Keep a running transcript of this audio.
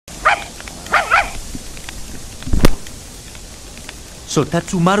So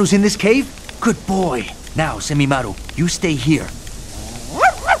Tatsumaru's in this cave? Good boy. Now, Semimaru, you stay here.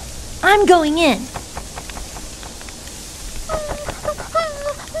 I'm going in.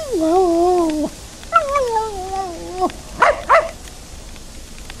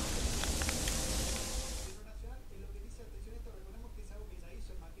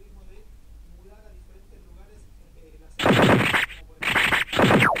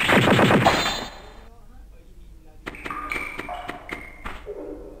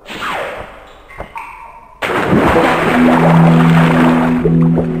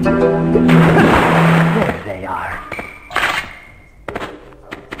 There they are.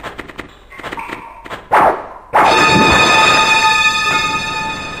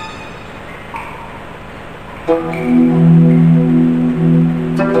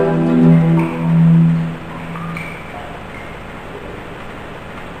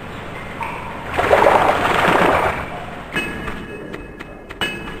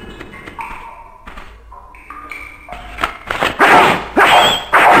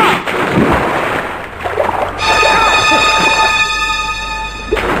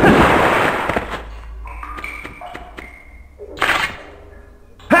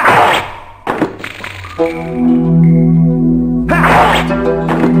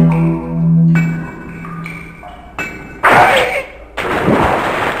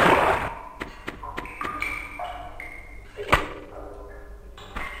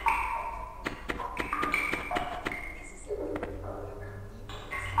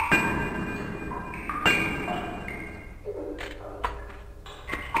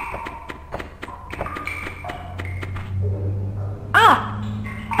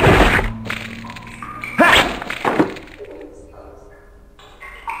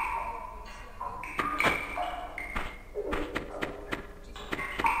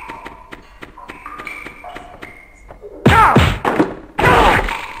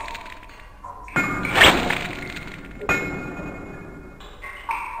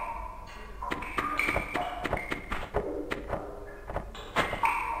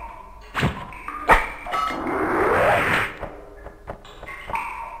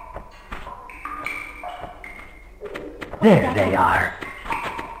 There they are.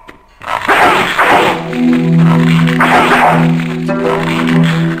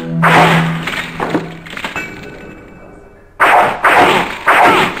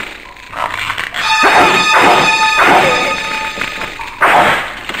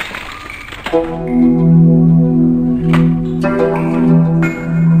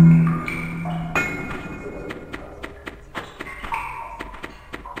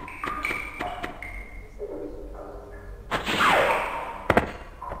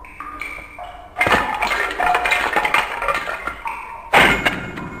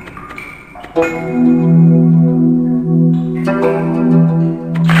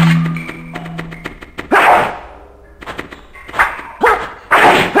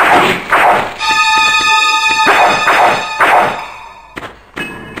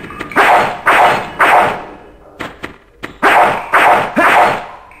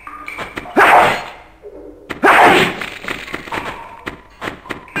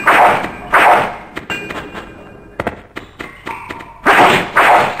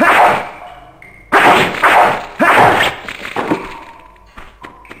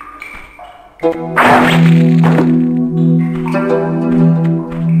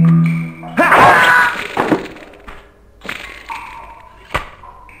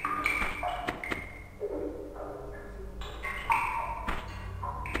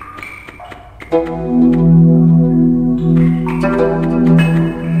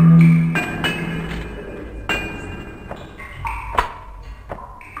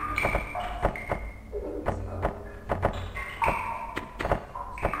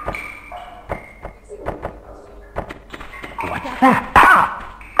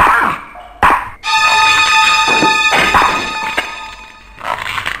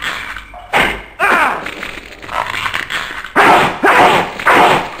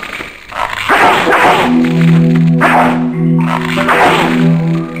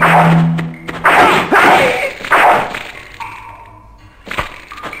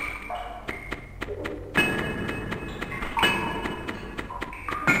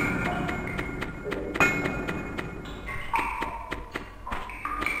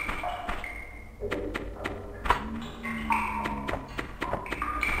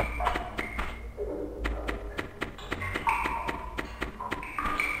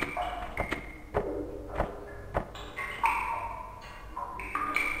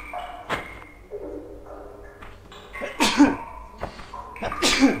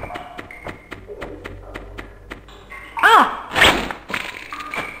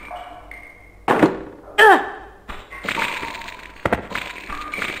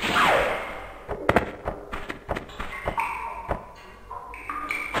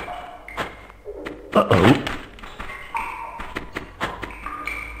 Uh-oh.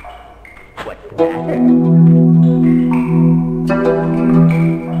 What?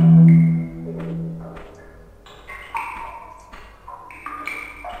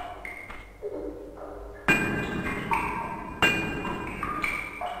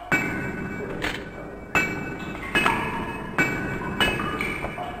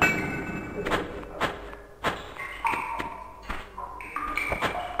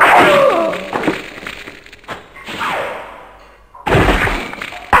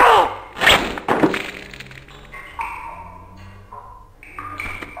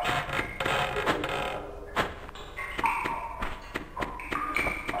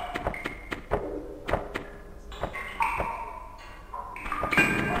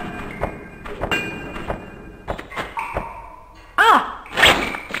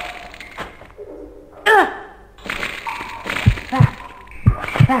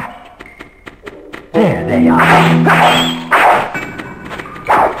 There they are.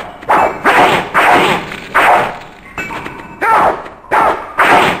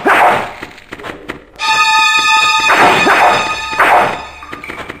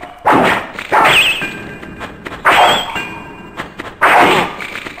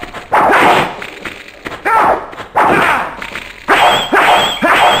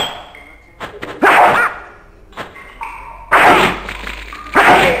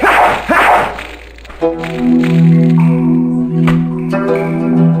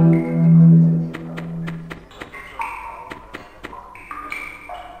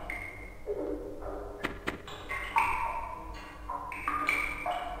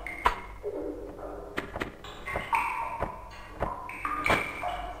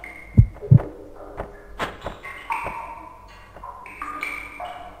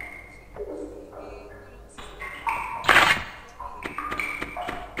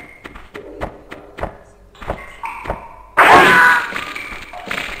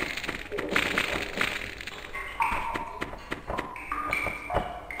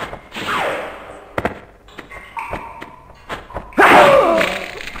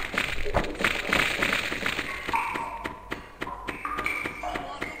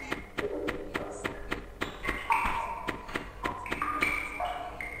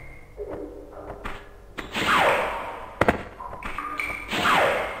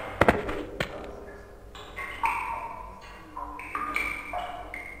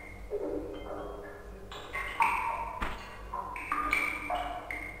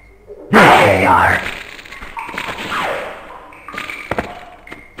 They are.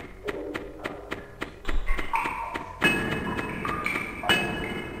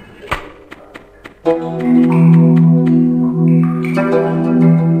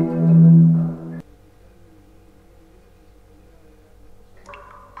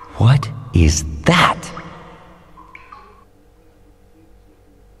 What is that?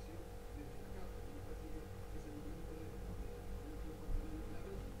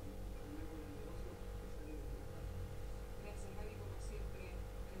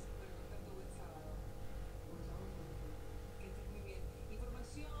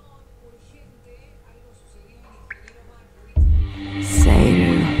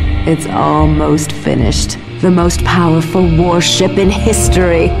 It's almost finished. The most powerful warship in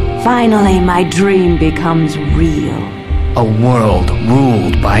history. Finally, my dream becomes real. A world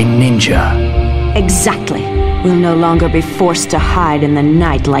ruled by ninja. Exactly. We'll no longer be forced to hide in the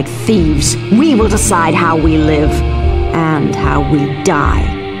night like thieves. We will decide how we live and how we die.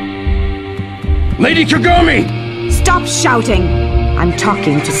 Lady Kagami! Stop shouting! I'm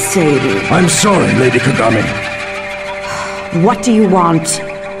talking to Seiru. I'm sorry, Lady Kagami. What do you want?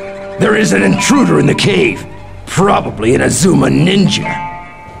 There is an intruder in the cave. Probably an Azuma ninja.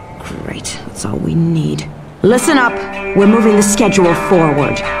 Great, that's all we need. Listen up. We're moving the schedule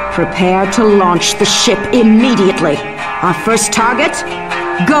forward. Prepare to launch the ship immediately. Our first target?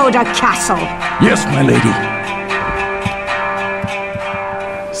 Goda Castle. Yes, my lady.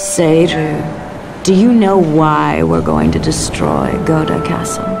 Seiru, do you know why we're going to destroy Goda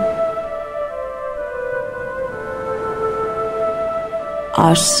Castle?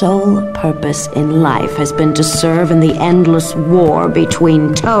 Our sole purpose in life has been to serve in the endless war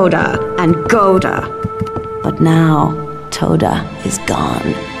between Toda and Goda. But now, Toda is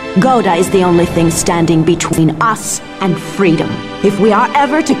gone. Goda is the only thing standing between us and freedom. If we are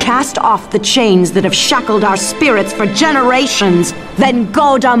ever to cast off the chains that have shackled our spirits for generations, then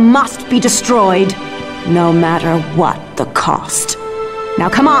Goda must be destroyed, no matter what the cost. Now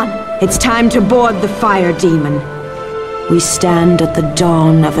come on, it's time to board the fire demon. We stand at the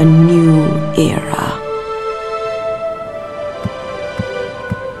dawn of a new era.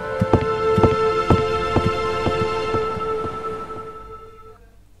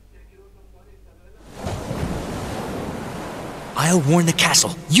 I'll warn the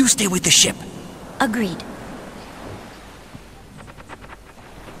castle. You stay with the ship. Agreed.